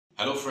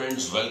Hello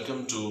friends,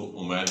 welcome to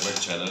Umair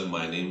channel.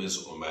 My name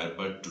is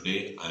Umair.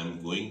 Today I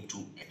am going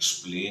to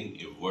explain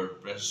a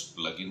WordPress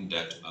plugin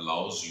that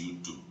allows you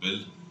to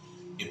build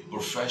a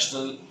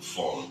professional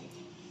form.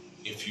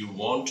 If you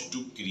want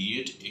to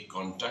create a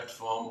contact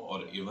form,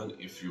 or even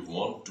if you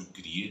want to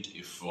create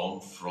a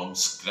form from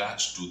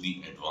scratch to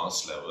the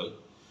advanced level,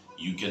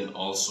 you can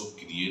also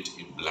create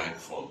a blank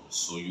form.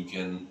 So you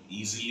can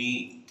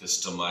easily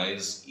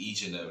customize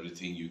each and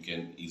everything. You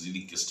can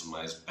easily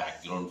customize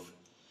background,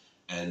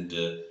 and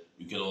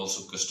you can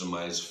also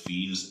customize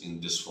fields in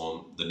this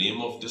form. The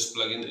name of this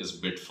plugin is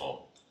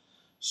Bitform.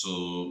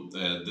 So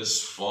this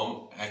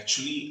form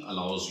actually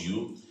allows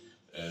you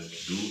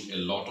to do a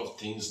lot of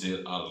things.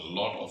 There are a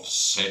lot of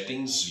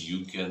settings.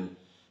 You can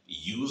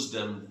use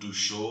them to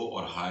show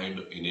or hide,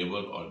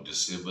 enable or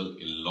disable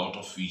a lot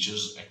of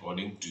features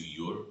according to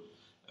your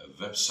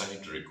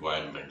website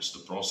requirements. The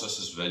process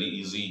is very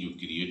easy. You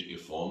create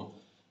a form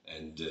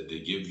and they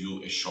give you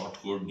a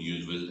shortcode.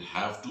 You will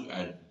have to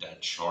add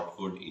that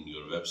shortcode in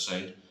your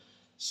website,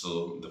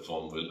 so the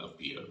form will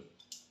appear.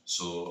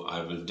 So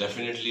I will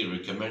definitely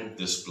recommend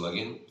this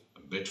plugin,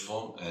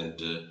 Bitform,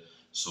 and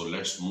so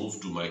let's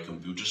move to my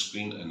computer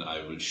screen and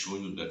I will show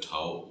you that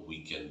how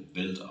we can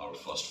build our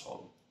first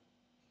form.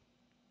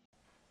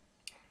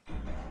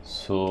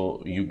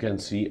 So you can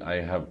see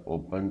I have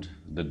opened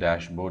the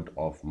dashboard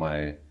of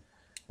my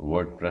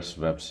WordPress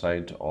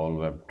website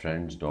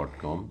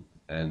allwebtrends.com,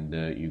 and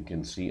you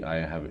can see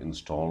I have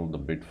installed the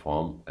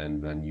Bitform, and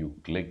when you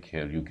click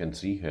here you can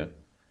see here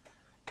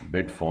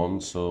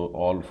Bitform. So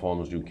all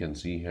forms you can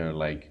see here,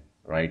 like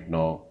right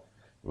now,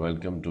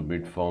 welcome to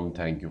Bitform,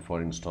 thank you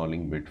for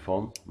installing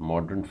Bitform,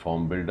 modern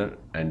form builder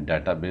and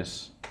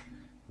database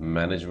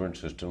management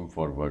system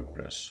for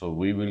WordPress. So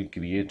we will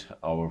create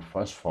our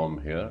first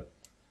form here.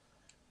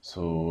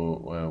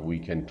 So we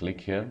can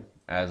click here.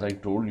 As I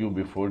told you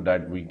before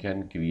that we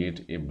can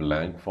create a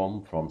blank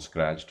form from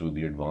scratch to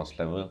the advanced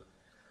level,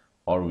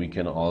 or we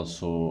can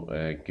also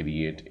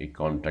create a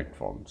contact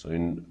form.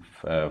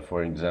 So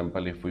for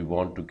example, if we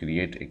want to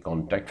create a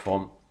contact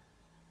form,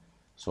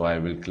 so I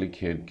will click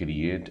here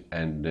create,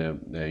 and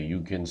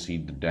you can see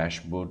the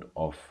dashboard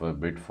of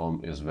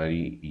Bitform is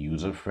very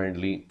user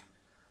friendly.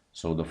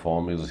 So the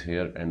form is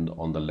here, and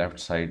on the left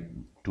side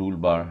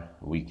toolbar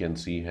we can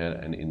see here,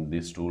 and in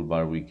this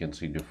toolbar we can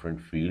see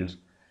different fields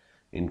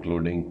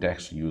including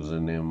text,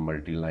 username,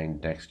 multi-line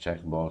text,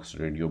 checkbox,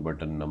 radio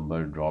button,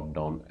 number, drop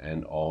down,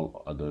 and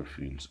all other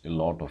fields. A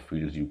lot of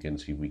fields you can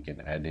see we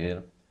can add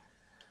here.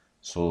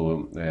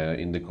 So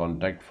in the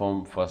contact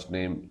form, first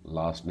name,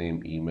 last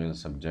name, email,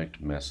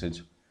 subject,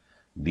 message,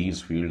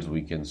 these fields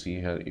we can see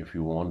here. If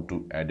you want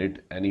to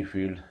edit any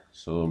field,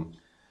 so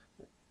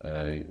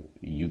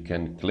you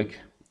can click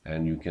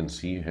and you can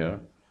see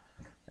here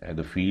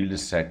the field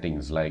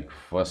settings like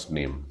first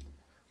name.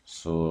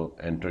 So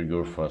enter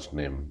your first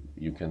name.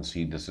 You can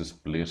see this is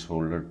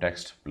placeholder,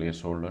 text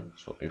placeholder.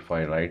 So if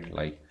I write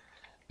like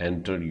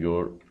enter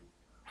your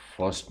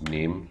first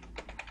name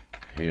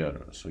here,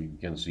 so you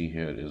can see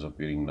here is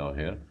appearing now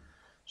here.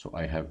 So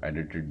I have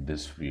edited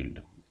this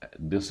field.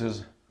 This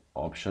is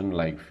option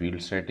like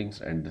field settings,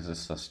 and this is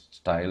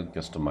style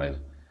customize.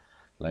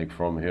 Like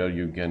from here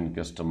you can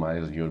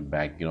customize your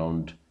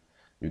background,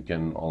 you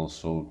can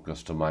also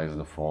customize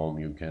the form,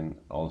 you can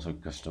also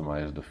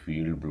customize the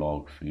field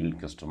block, field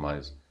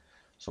customize.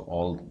 So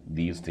all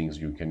these things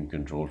you can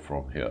control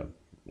from here.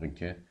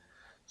 Okay,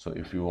 so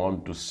if you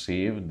want to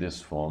save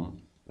this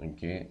form,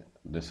 okay,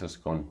 this is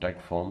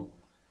contact form,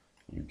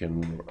 you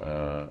can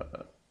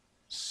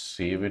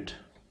save it.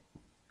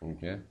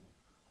 Okay,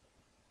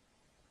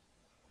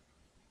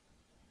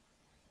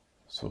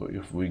 so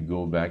if we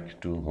go back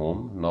to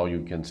home, now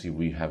you can see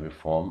we have a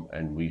form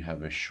and we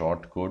have a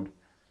short code,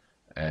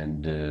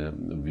 and the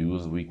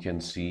views we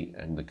can see,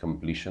 and the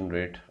completion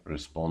rate,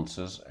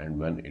 responses, and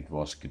when it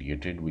was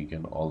created. We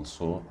can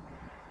also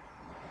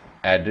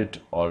edit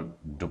or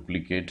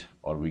duplicate,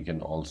 or we can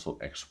also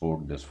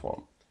export this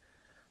form.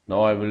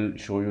 Now I will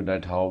show you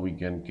that how we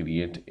can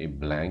create a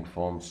blank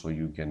form. So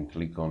you can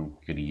click on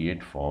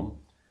create form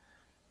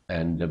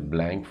and the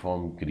blank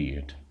form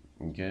create.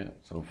 Okay,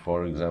 so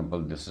for example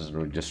this is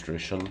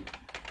registration,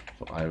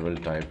 so I will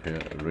type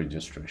here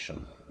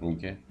registration.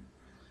 Okay,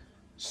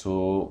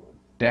 so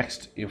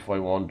text, if I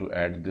want to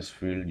add this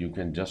field, you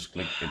can just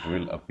click, it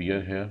will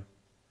appear here.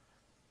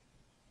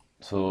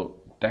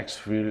 So text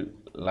field,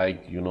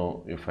 like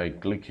if I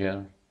click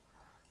here,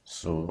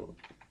 so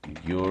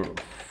your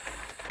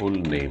full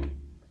name.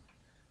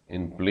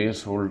 In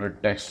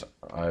placeholder text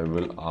I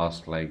will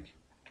ask like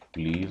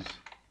please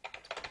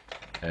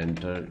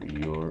enter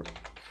your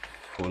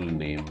full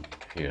name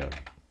here,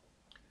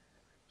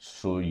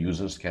 so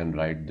users can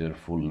write their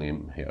full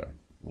name here.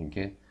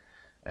 Okay,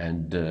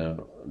 and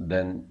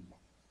then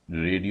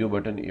radio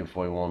button, if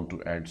I want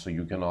to add, so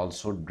you can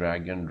also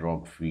drag and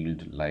drop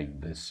field like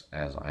this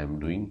as I am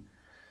doing.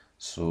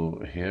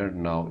 So here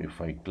now if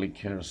I click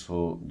here,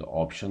 so the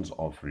options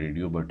of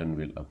radio button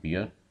will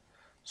appear.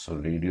 So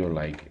radio,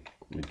 like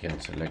we can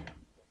select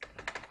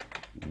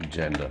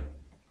gender,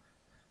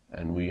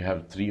 and we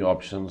have three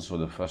options. So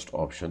the first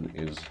option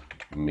is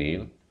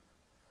male,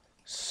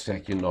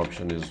 second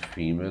option is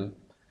female,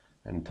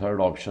 and third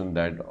option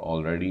that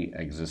already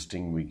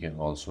existing, we can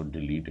also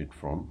delete it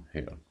from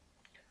here.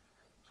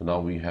 So now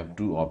we have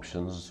two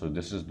options. So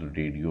this is the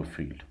radio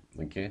field.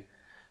 Okay,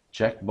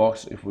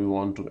 checkbox, if we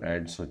want to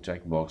add, so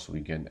checkbox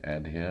we can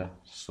add here.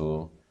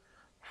 So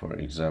for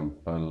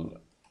example,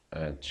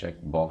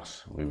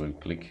 checkbox, we will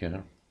click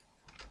here.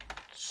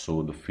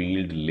 So the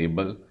field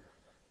label,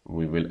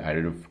 we will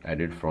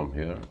add it from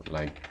here,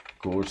 like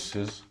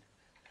courses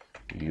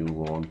you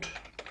want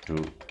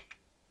to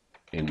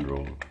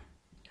enroll.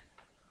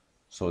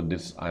 So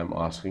this I'm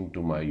asking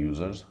to my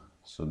users.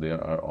 So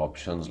there are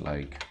options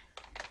like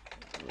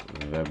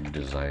web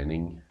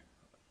designing,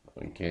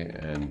 okay,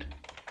 and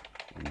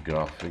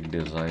graphic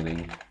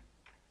designing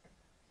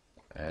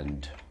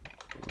and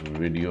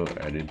video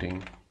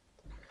editing.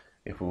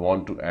 If we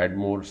want to add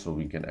more, so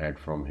we can add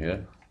from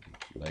here,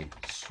 like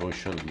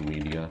social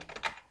media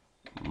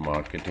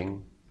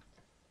marketing,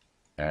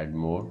 add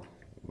more,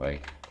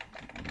 like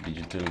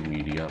digital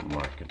media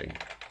marketing.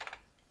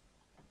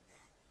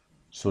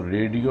 So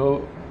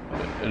radio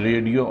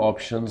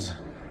options,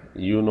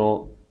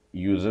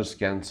 users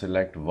can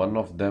select one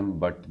of them,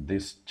 but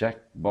this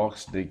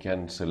checkbox they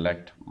can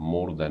select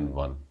more than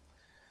one.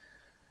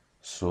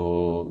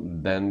 So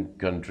then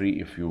country,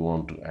 if you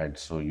want to add,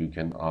 so you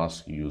can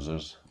ask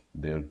users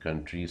their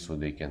country, so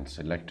they can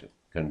select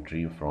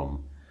country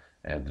from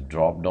the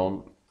drop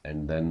down,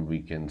 and then we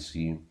can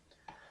see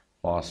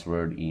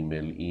password,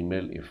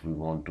 email if we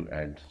want to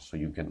add. So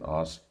you can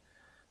ask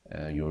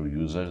your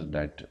users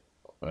that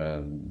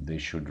they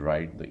should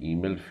write the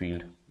email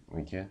field.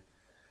 Okay,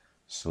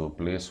 so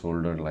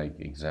placeholder like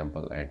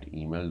example at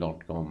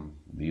email.com,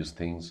 these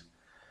things.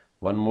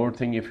 One more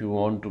thing, if you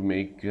want to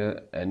make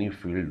any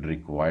field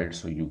required,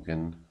 so you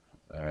can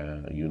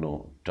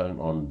turn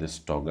on this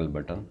toggle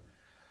button.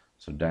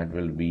 So that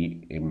will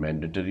be a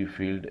mandatory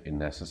field, a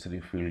necessary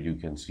field. You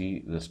can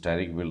see the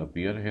static will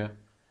appear here.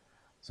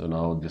 So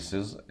now this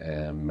is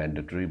a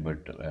mandatory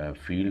but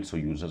field, so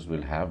users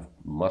will have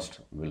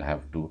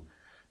to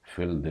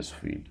fill this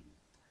field.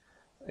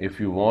 If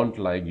you want,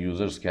 like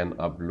users can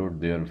upload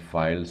their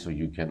file, so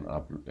you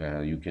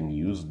can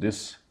use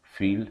this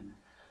field,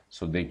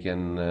 so they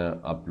can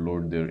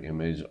upload their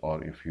image,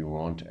 or if you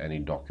want any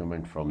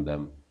document from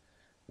them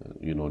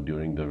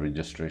during the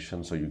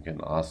registration, so you can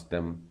ask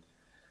them,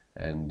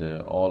 and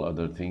all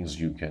other things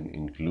you can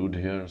include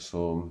here.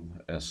 So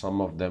some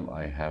of them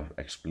I have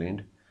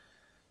explained.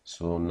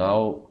 So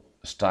now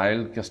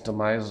style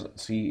customize,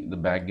 see the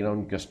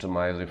background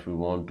customize. If we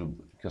want to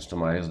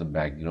customize the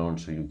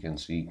background, so you can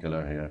see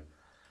color here.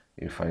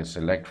 If I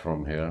select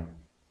from here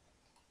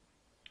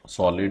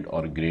solid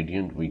or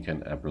gradient, we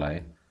can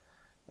apply.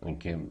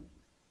 Okay,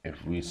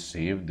 if we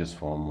save this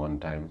form one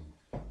time,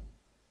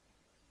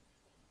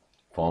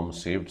 form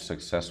saved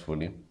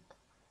successfully.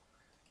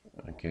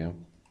 Okay,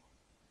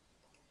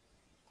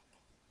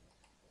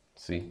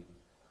 see,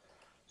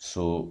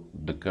 so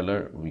the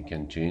color we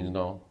can change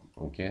now.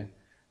 Okay,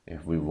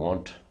 if we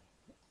want,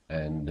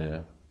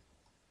 and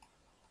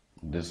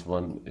this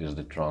one is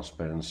the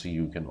transparency,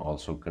 you can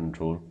also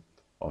control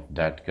of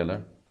that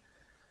color.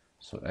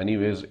 So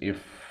anyways, if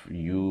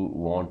you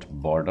want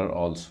border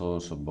also,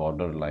 so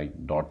border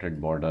like dotted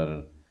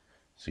border,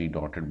 see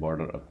dotted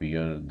border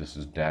appear, this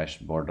is dash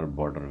border,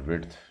 border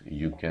width,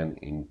 you can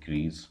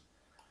increase.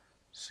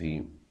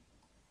 See,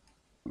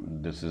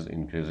 this is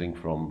increasing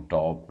from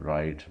top,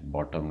 right,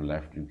 bottom,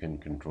 left, you can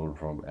control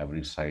from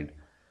every side.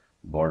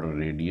 Border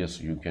radius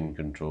you can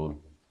control,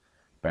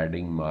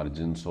 padding,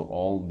 margin. So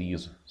all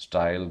these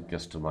style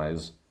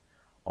customize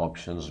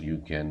options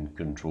you can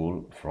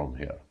control from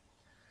here.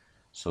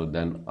 So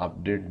then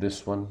update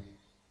this one.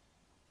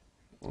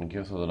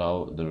 Okay, so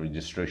now the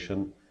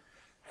registration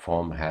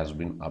form has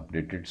been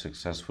updated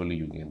successfully.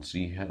 You can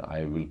see here,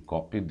 I will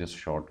copy this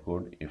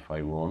shortcode if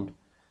I want.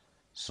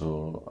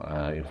 So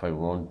if I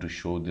want to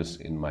show this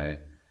in my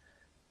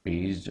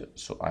page,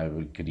 so I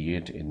will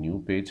create a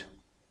new page.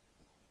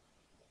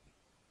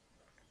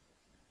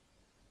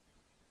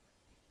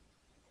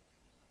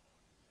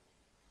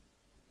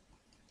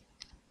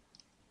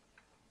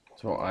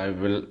 So I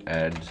will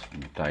add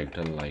the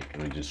title like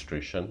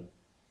registration,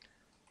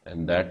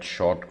 and that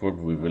shortcode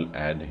we will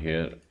add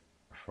here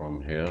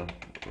from here,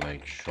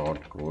 like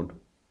shortcode,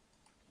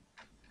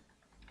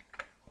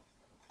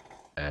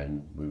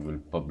 and we will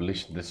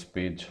publish this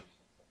page.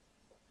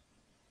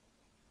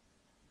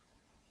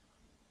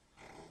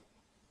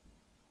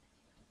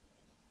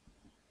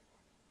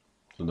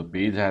 So the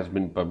page has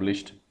been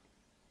published.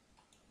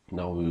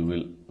 Now we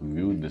will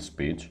view this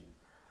page,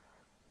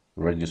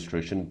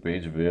 registration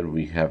page, where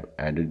we have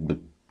added the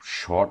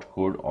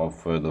shortcode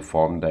of the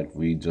form that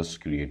we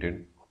just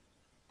created.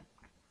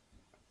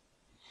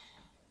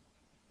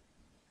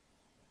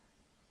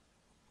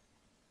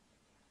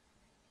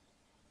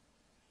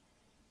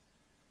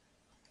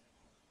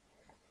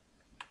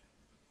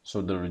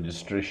 So the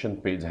registration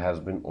page has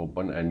been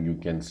opened, and you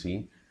can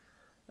see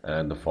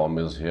and the form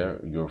is here.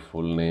 Your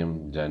full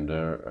name,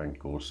 gender, and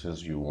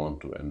courses you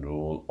want to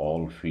enroll.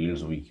 All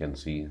fields we can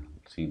see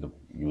the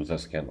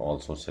users can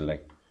also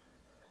select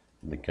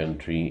the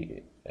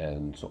country,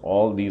 and so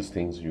all these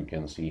things you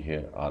can see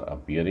here are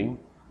appearing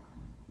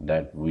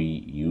that we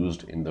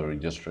used in the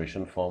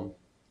registration form.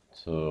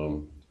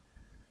 So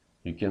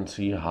you can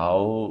see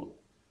how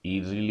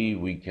easily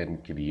we can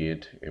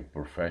create a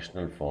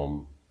professional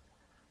form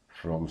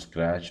from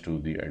scratch to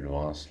the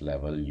advanced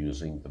level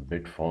using the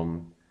bit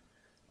form.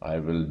 I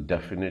will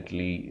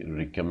definitely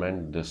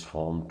recommend this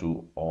form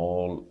to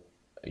all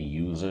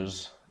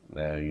users,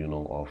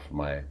 of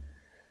my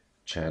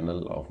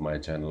channel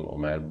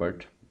Omer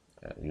Bhatt.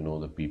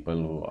 The people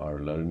who are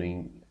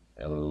learning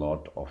a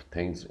lot of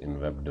things in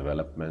web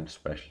development,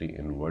 especially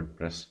in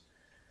WordPress.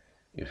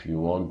 If you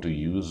want to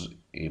use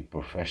a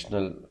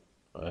professional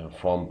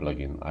form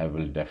plugin, I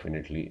will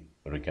definitely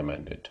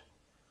recommend it.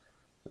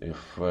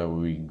 If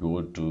we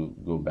go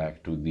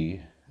back to the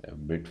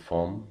bit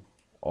form,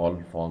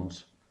 all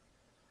forms,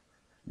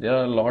 there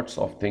are lots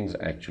of things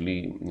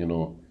actually.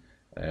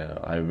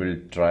 I will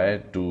try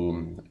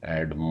to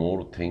add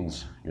more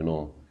things,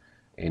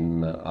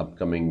 in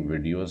upcoming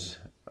videos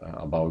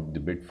about the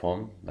bit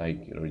form,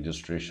 like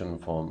registration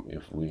form.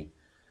 If we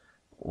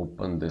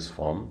open this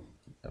form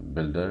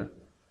builder,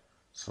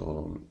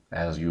 so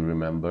as you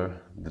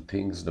remember,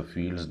 the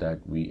fields that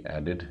we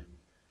added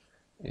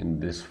in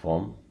this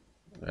form,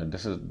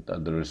 this is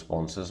the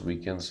responses we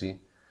can see.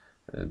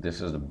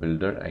 This is the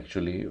builder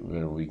actually,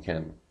 where we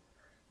can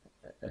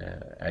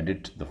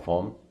edit the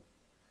form.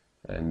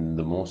 And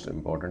the most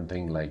important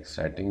thing, like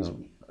settings,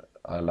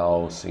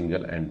 allow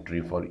single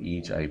entry for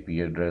each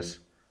IP address,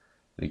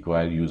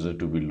 require user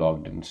to be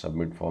logged in,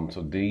 submit form.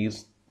 So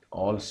these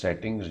all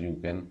settings you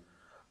can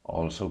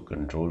also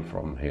control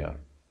from here.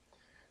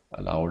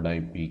 Allowed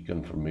IP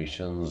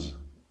confirmations.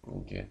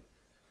 Okay,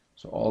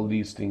 so all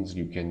these things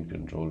you can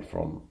control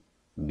from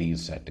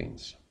these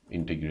settings.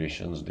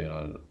 Integrations, there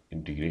are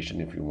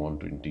integration if you want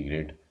to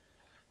integrate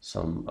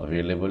some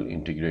available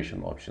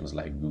integration options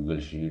like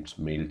Google Sheets,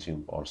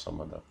 MailChimp, or some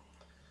other.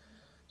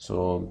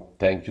 So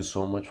thank you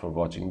so much for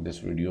watching this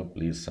video.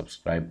 Please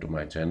subscribe to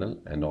my channel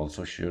and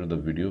also share the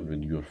video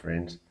with your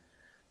friends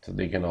so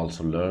they can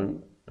also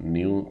learn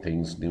new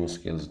things, new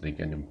skills. They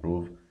can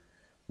improve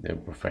their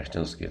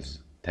professional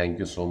skills. Thank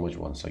you so much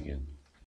once again.